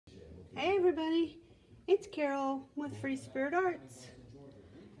Hey everybody, it's Carol with Free Spirit Arts.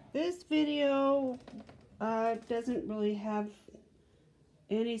 This video doesn't really have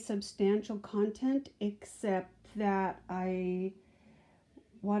any substantial content except that I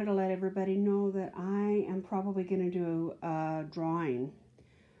wanted to let everybody know that I am probably going to do a drawing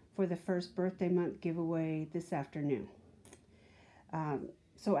for the first birthday month giveaway this afternoon.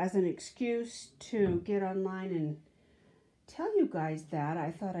 So as an excuse to get online and tell you guys that,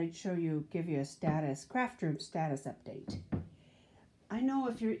 I thought I'd give you a craft room status update. I know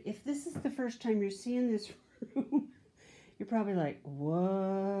if this is the first time you're seeing this room, you're probably like,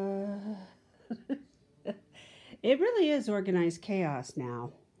 what? It really is organized chaos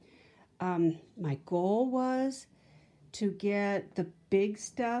now. My goal was to get the big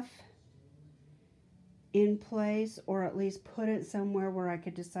stuff in place, or at least put it somewhere where I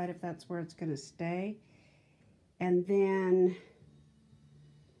could decide if that's where it's going to stay. And then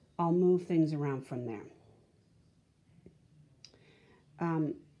I'll move things around from there.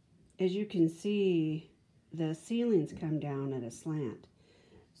 As you can see, the ceilings come down at a slant.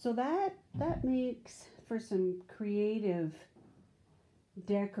 So that makes for some creative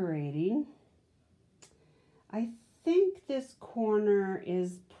decorating. I think this corner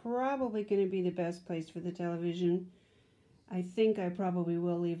is probably going to be the best place for the television. I think I probably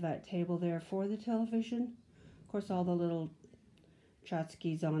will leave that table there for the television. Of course, all the little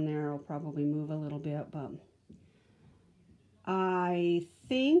tchotchkes on there will probably move a little bit, but I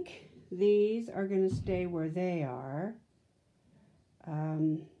think these are going to stay where they are.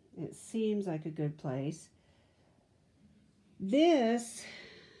 It seems like a good place. This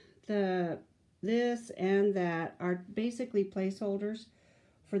and that are basically placeholders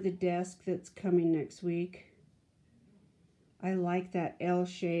for the desk that's coming next week. I like that L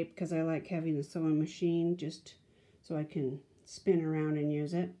shape because I like having the sewing machine just so I can spin around and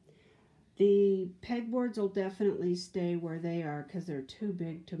use it. The pegboards will definitely stay where they are because they're too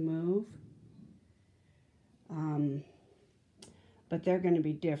big to move. But they're going to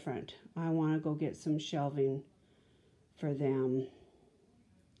be different. I want to go get some shelving for them.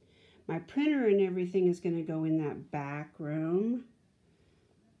 My printer and everything is going to go in that back room.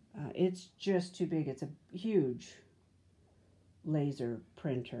 It's just too big. It's a huge laser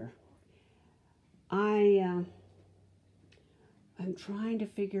printer. I'm trying to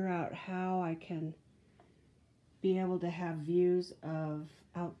figure out how I can be able to have views of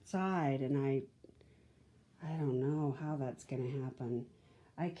outside, and I don't know how that's going to happen.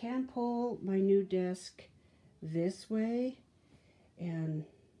 I can pull my new desk this way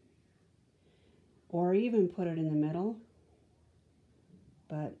or even put it in the middle,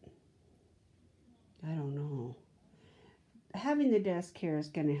 but I don't know. Having the desk here is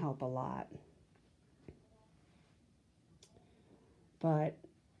going to help a lot. But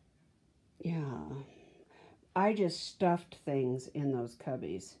yeah, I just stuffed things in those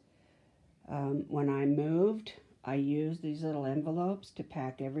cubbies. When I moved, I used these little envelopes to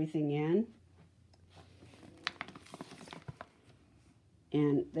pack everything in.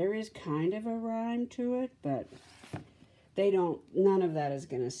 And there is kind of a rhyme to it, but none of that is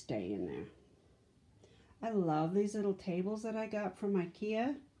going to stay in there. I love these little tables that I got from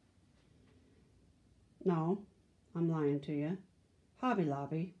IKEA. No, I'm lying to you. Hobby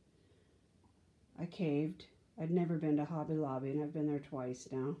Lobby. I caved. I'd never been to Hobby Lobby, and I've been there twice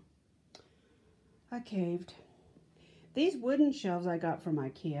now. I caved. These wooden shelves I got from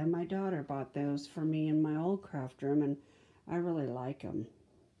IKEA, my daughter bought those for me in my old craft room, and I really like them.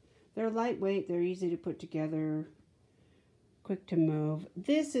 They're lightweight, they're easy to put together, quick to move.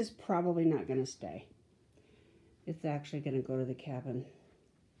 This is probably not going to stay. It's actually going to go to the cabin,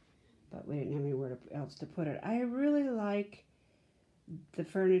 but we didn't have anywhere else to put it. I really like the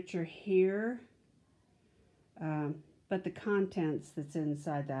furniture here, but the contents that's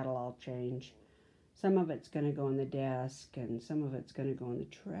inside, that'll all change. Some of it's going to go in the desk, and some of it's going to go in the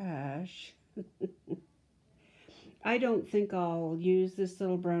trash. I don't think I'll use this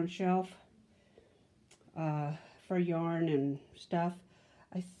little brown shelf for yarn and stuff.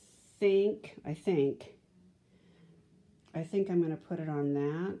 I think I'm going to put it on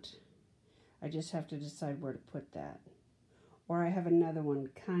that. I just have to decide where to put that. Or I have another one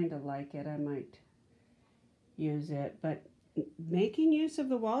kind of like it. I might use it. But making use of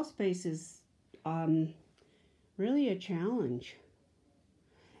the wall space is really a challenge.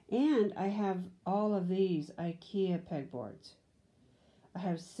 And I have all of these IKEA pegboards. I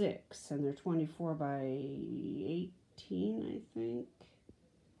have 6, and they're 24 by 18, I think.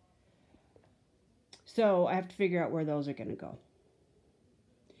 So I have to figure out where those are going to go.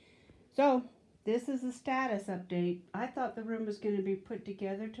 So this is a status update. I thought the room was going to be put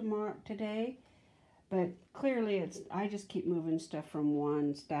together today, but clearly I just keep moving stuff from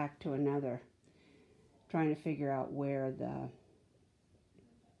one stack to another, trying to figure out where the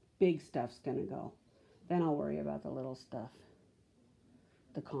big stuff's going to go. Then I'll worry about the little stuff,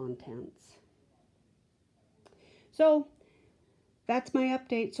 the contents. So that's my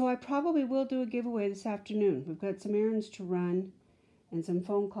update. So I probably will do a giveaway this afternoon. We've got some errands to run and some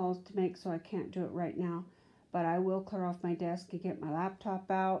phone calls to make, so I can't do it right now. But I will clear off my desk and get my laptop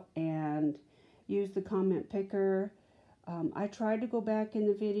out and use the comment picker. I tried to go back in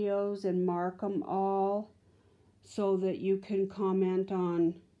the videos and mark them all so that you can comment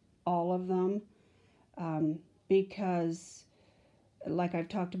on all of them. Because, like I've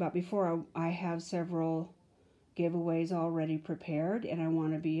talked about before, I have several giveaways already prepared, and I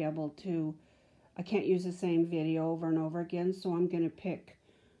want to be able to, I can't use the same video over and over again, so I'm going to pick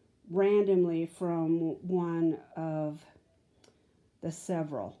randomly from one of the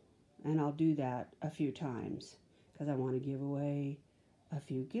several, and I'll do that a few times because I want to give away a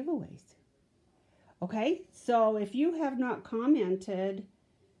few giveaways. Okay, so if you have not commented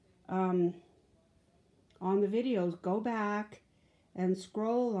on the videos, go back and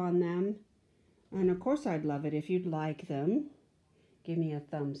scroll on them. And of course, I'd love it if you'd like them. Give me a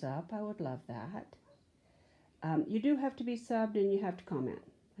thumbs up. I would love that. You do have to be subbed and you have to comment.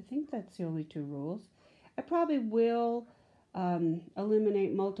 I think that's the only two rules. I probably will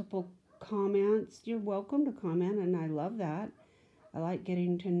eliminate multiple comments. You're welcome to comment, and I love that. I like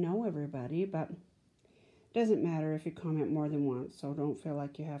getting to know everybody, but it doesn't matter if you comment more than once, so don't feel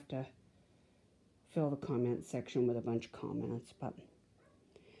like you have to fill the comment section with a bunch of comments. But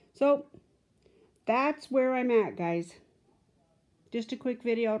so that's where I'm at, guys. Just a quick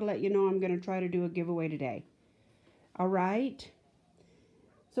video to let you know I'm going to try to do a giveaway today. All right?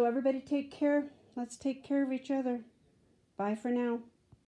 So everybody take care. Let's take care of each other. Bye for now.